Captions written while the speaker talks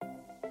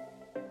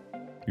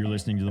You're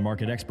listening to the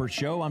Market Expert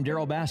Show. I'm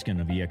Daryl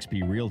Baskin of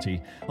eXp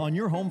Realty on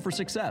your home for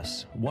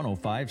success,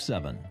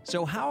 105.7.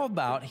 So how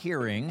about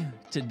hearing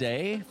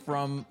today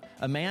from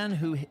a man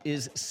who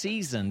is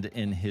seasoned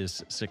in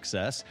his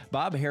success,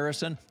 Bob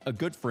Harrison, a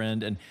good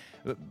friend. And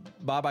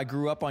Bob, I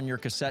grew up on your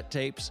cassette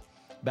tapes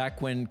back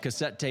when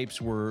cassette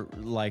tapes were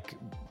like...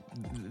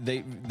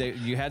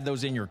 you had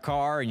those in your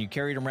car and you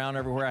carried them around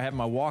everywhere. I had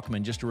my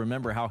Walkman just to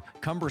remember how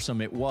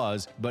cumbersome it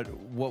was. But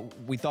what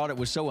we thought it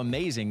was so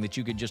amazing that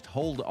you could just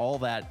hold all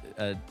that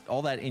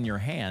in your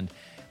hand.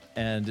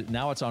 And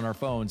now it's on our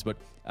phones. But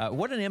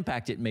what an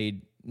impact it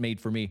made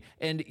for me.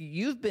 And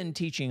you've been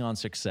teaching on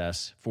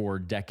success for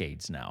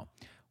decades now.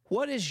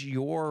 What is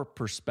your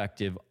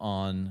perspective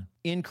on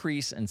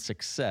increase and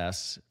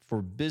success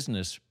for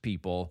business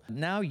people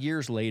now,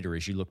 years later,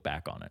 as you look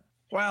back on it?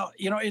 Well,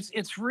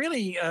 it's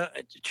really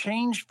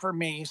changed for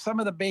me. Some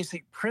of the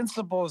basic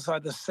principles are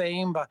the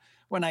same, but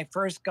when I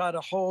first got a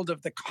hold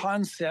of the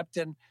concept,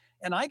 and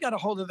I got a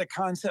hold of the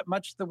concept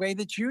much the way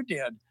that you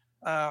did.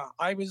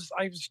 I was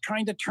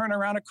trying to turn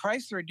around a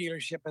Chrysler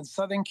dealership in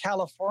Southern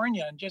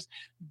California and just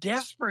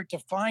desperate to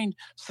find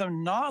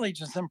some knowledge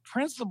and some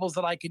principles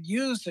that I could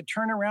use to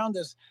turn around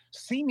this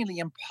seemingly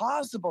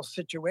impossible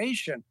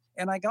situation.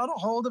 And I got a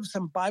hold of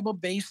some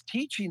Bible-based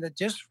teaching that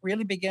just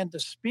really began to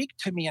speak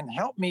to me and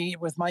help me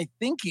with my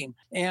thinking.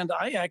 And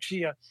I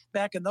actually,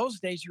 back in those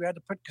days, you had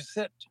to put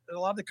cassette. A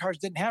lot of the cars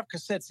didn't have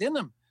cassettes in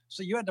them.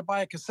 So you had to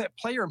buy a cassette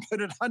player and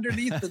put it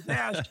underneath the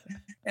dash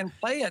and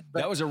play it. But,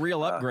 that was a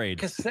real upgrade.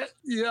 Cassette,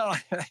 yeah.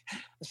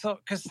 So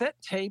cassette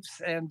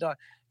tapes and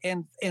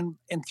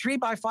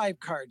 3x5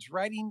 cards,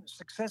 writing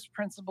success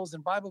principles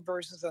and Bible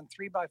verses on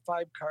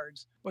 3x5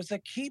 cards was a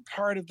key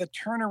part of the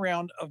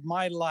turnaround of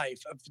my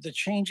life, of the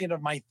changing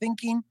of my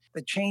thinking,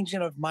 the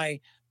changing of my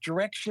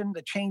direction,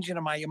 the changing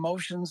of my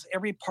emotions,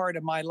 every part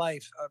of my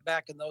life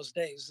back in those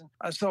days.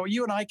 And so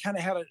you and I kind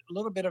of had a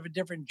little bit of a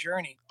different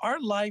journey. Our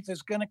life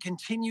is going to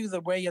continue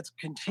the way it's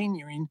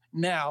continuing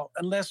now,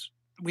 unless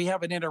we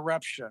have an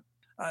interruption.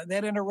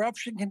 That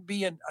interruption can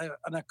be an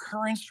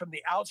occurrence from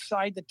the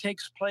outside that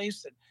takes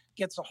place that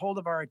gets a hold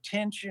of our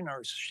attention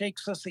or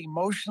shakes us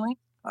emotionally.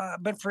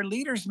 But for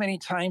leaders, many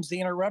times,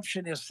 the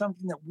interruption is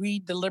something that we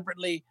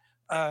deliberately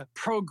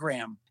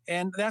program.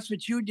 And that's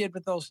what you did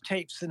with those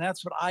tapes, and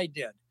that's what I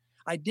did.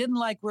 I didn't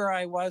like where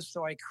I was,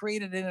 so I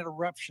created an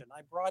interruption.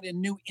 I brought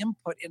in new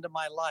input into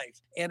my life.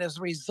 And as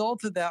a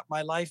result of that,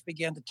 my life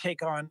began to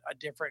take on a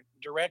different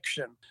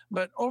direction.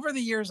 But over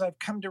the years, I've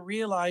come to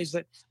realize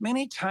that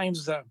many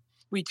times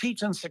we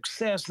teach on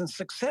success, and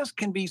success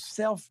can be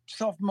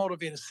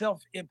self-motivated,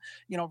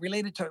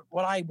 related to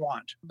what I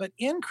want. But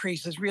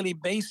increase is really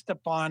based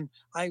upon,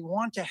 I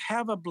want to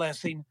have a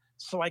blessing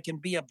so I can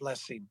be a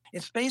blessing.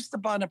 It's based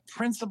upon a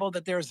principle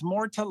that there's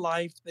more to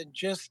life than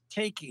just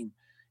taking.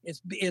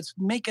 It's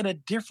making a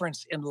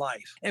difference in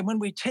life. And when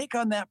we take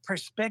on that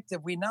perspective,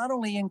 we not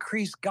only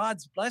increase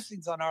God's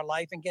blessings on our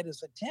life and get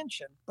his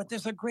attention, but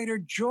there's a greater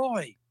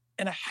joy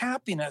and a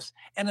happiness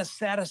and a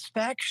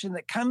satisfaction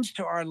that comes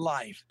to our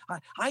life.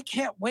 I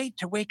can't wait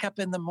to wake up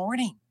in the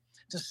morning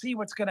to see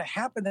what's going to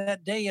happen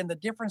that day and the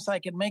difference I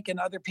can make in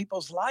other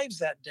people's lives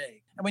that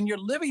day. And when you're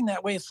living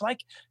that way, it's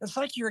like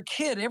you're a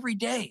kid every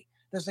day.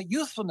 There's a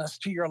youthfulness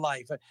to your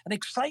life, an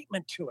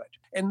excitement to it.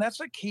 And that's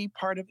a key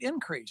part of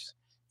increase,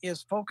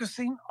 is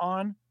focusing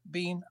on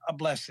being a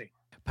blessing.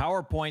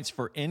 PowerPoints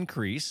for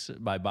Increase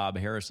by Bob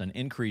Harrison,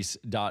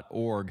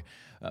 increase.org.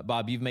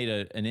 Bob, you've made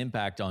an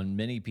impact on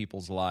many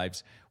people's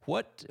lives.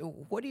 What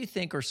do you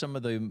think are some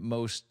of the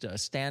most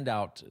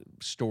standout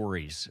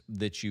stories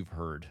that you've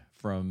heard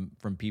from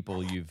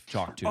people you've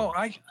talked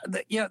to?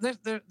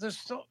 There's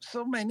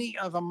so many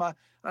of them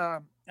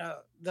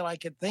that I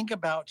could think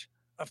about,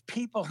 of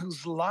people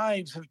whose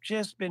lives have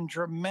just been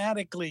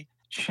dramatically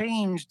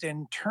changed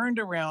and turned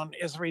around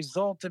as a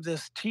result of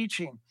this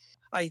teaching.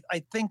 I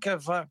think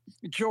of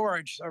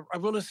George, a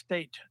real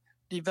estate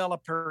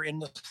developer in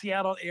the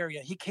Seattle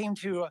area. He came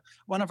to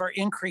one of our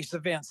Increase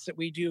events that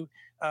we do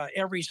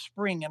every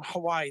spring in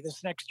Hawaii.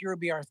 This next year will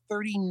be our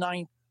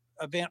 39th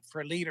event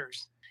for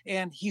leaders.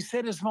 And he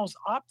said his most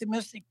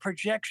optimistic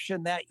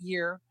projection that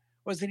year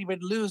was that he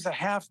would lose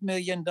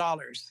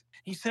 $500,000.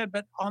 He said,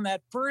 but on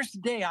that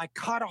first day, I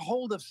caught a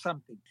hold of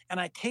something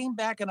and I came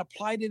back and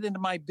applied it into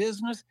my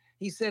business.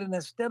 He said, and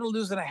instead of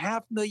losing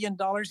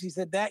 $500,000, he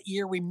said that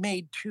year we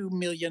made $2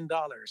 million.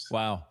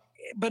 Wow.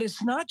 But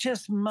it's not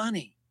just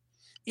money.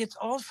 It's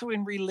also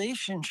in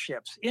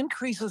relationships.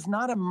 Increase is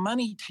not a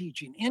money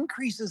teaching.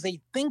 Increase is a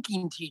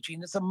thinking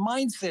teaching. It's a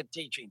mindset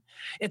teaching.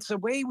 It's a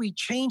way we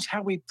change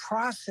how we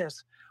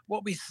process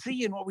what we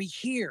see and what we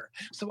hear.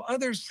 So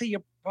others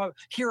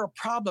hear a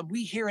problem,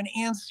 we hear an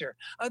answer.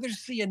 Others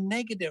see a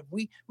negative,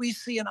 we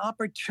see an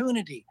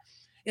opportunity.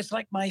 It's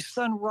like my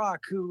son,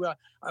 Rock, who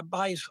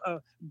buys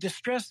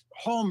distressed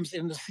homes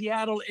in the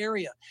Seattle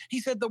area. He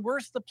said, the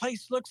worse the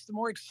place looks, the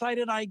more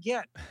excited I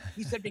get.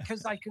 He said,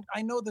 because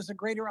I know there's a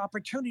greater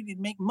opportunity to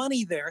make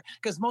money there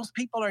because most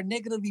people are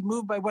negatively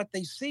moved by what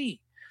they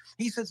see.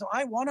 He said, so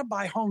I want to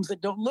buy homes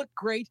that don't look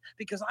great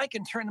because I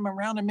can turn them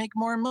around and make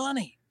more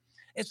money.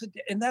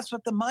 And that's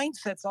what the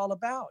mindset's all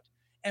about.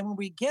 And when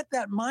we get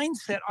that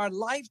mindset, our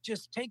life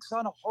just takes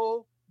on a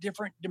whole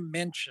different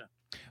dimension.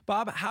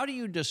 Bob, how do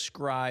you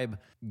describe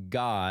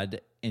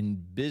God in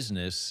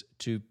business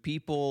to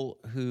people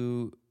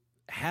who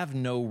have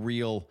no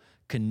real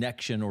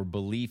connection or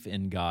belief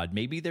in God?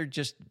 Maybe they're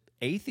just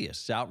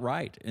atheists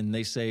outright, and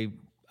they say,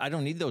 I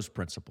don't need those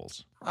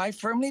principles. I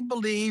firmly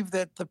believe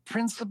that the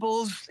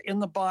principles in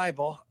the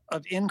Bible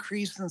of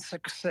increase and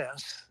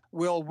success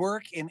will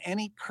work in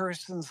any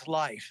person's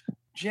life.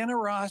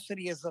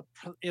 Generosity is a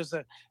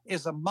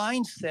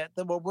mindset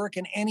that will work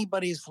in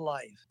anybody's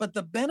life. But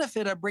the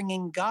benefit of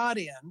bringing God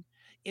in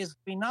is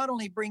we not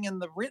only bring in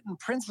the written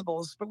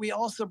principles, but we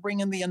also bring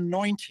in the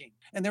anointing.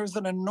 And there's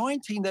an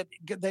anointing that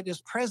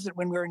is present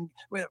when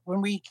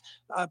we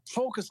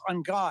focus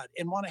on God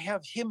and want to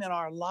have Him in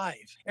our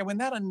life. And when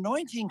that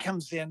anointing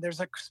comes in, there's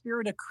a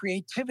spirit of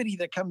creativity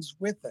that comes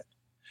with it.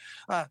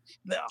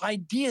 The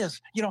ideas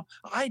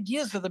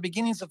are the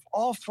beginnings of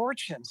all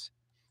fortunes.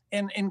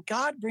 And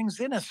God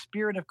brings in a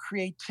spirit of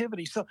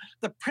creativity. So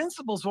the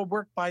principles will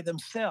work by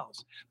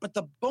themselves. But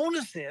the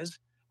bonus is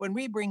when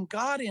we bring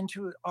God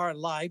into our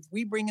life,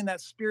 we bring in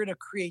that spirit of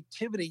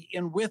creativity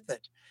in with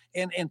it.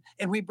 And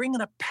we bring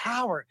in a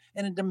power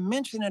and a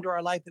dimension into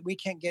our life that we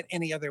can't get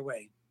any other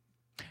way.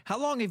 How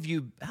long have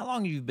you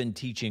been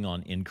teaching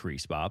on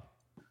increase, Bob?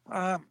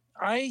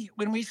 I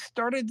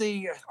started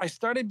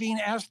being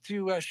asked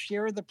to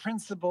share the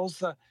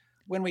principles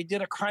when we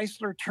did a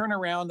Chrysler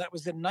turnaround. That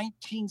was in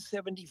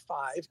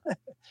 1975.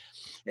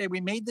 And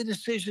we made the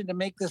decision to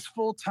make this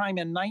full time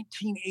in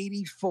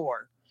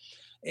 1984.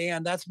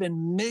 And that's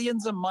been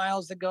millions of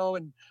miles ago.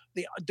 And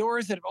the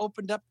doors that have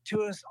opened up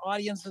to us,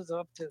 audiences of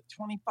up to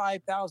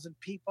 25,000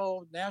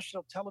 people,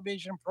 national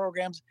television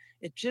programs.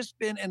 It's just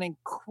been an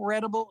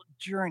incredible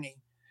journey.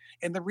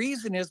 And the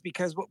reason is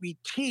because what we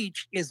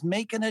teach is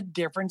making a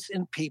difference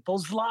in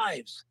people's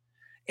lives.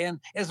 And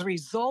as a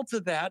result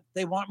of that,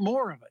 they want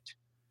more of it.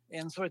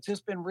 And so it's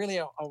just been really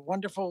a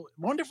wonderful,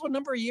 wonderful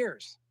number of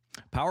years.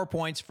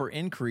 PowerPoints for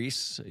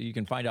Increase. You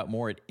can find out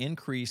more at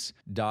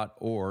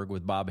increase.org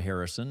with Bob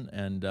Harrison.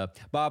 And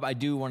Bob, I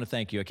do want to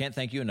thank you. I can't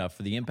thank you enough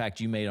for the impact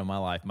you made on my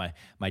life.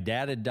 My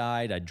dad had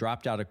died. I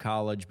dropped out of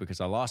college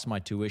because I lost my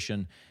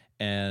tuition.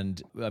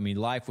 And I mean,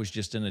 life was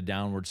just in a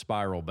downward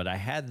spiral. But I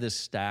had this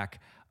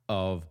stack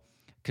of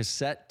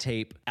cassette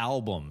tape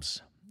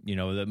albums,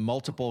 the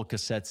multiple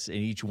cassettes in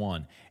each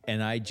one.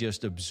 And I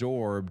just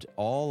absorbed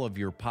all of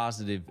your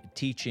positive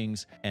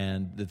teachings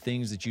and the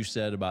things that you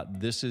said about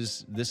this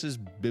is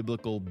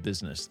biblical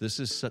business. This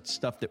is such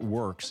stuff that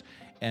works.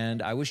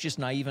 And I was just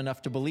naive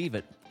enough to believe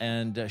it.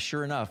 And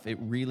sure enough, it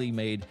really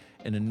made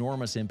an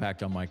enormous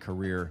impact on my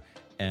career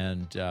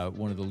and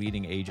one of the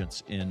leading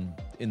agents in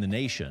the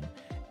nation.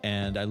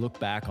 And I look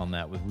back on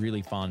that with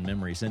really fond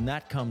memories. And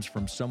that comes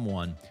from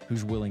someone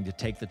who's willing to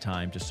take the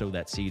time to sow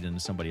that seed into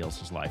somebody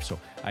else's life. So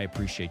I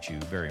appreciate you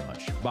very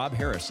much. Bob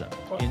Harrison,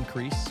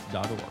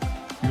 increase.org.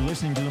 You're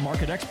listening to the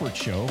Market Experts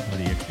Show with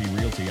eXp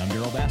Realty. I'm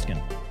Daryl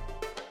Baskin.